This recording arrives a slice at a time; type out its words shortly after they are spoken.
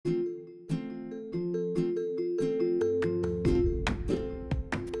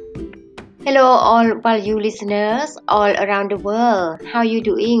Hello all value listeners all around the world. How you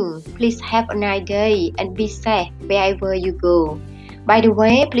doing? Please have a nice day and be safe wherever you go. By the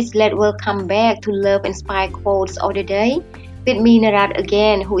way, please let welcome back to Love Inspire Quotes of the Day with me Narat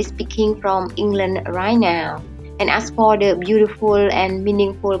again, who is speaking from England right now. And as for the beautiful and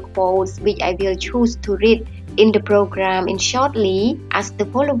meaningful quotes which I will choose to read in the program in shortly as the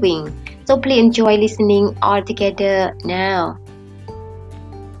following. So please enjoy listening all together now.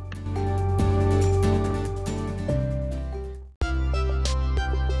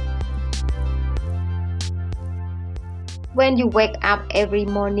 When you wake up every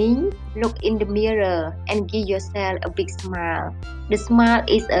morning, look in the mirror and give yourself a big smile. The smile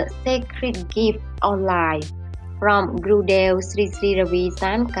is a sacred gift of life. From Gurudev Sri Sri Ravi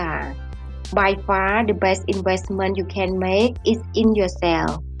Shankar. By far, the best investment you can make is in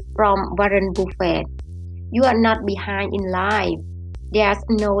yourself. From Warren Buffett. You are not behind in life. There's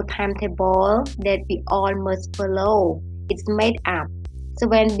no timetable that we all must follow. It's made up.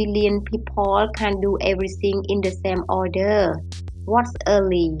 7 billion people can't do everything in the same order. What's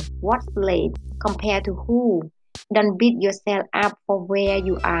early? What's late? Compared to who? Don't beat yourself up for where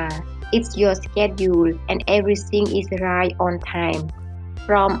you are. It's your schedule and everything is right on time.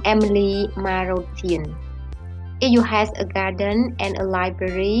 From Emily Marotian. If you have a garden and a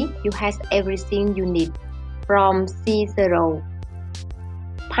library, you have everything you need. From Cicero.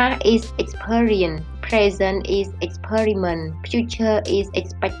 Past is experience, present is experiment, future is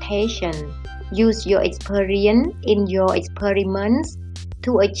expectation. Use your experience in your experiments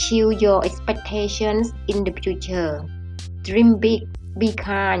to achieve your expectations in the future. Dream big, be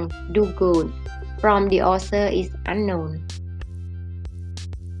kind, do good. From the author is unknown.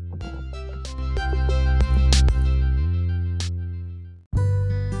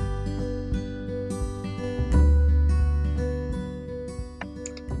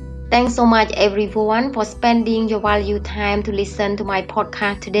 Thanks so much everyone for spending your valuable time to listen to my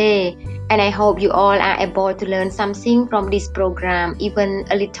podcast today. And I hope you all are able to learn something from this program, even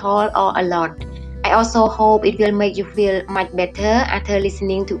a little or a lot. I also hope it will make you feel much better after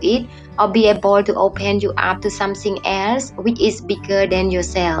listening to it or be able to open you up to something else which is bigger than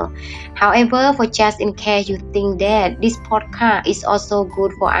yourself. However, for just in case you think that this podcast is also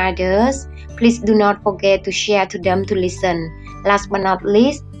good for others, please do not forget to share to them to listen. Last but not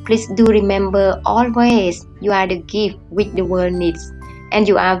least, please do remember always you are the gift which the world needs and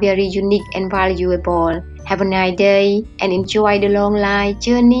you are very unique and valuable. Have a nice day and enjoy the long life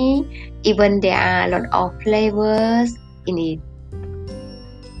journey even there are a lot of flavors in it.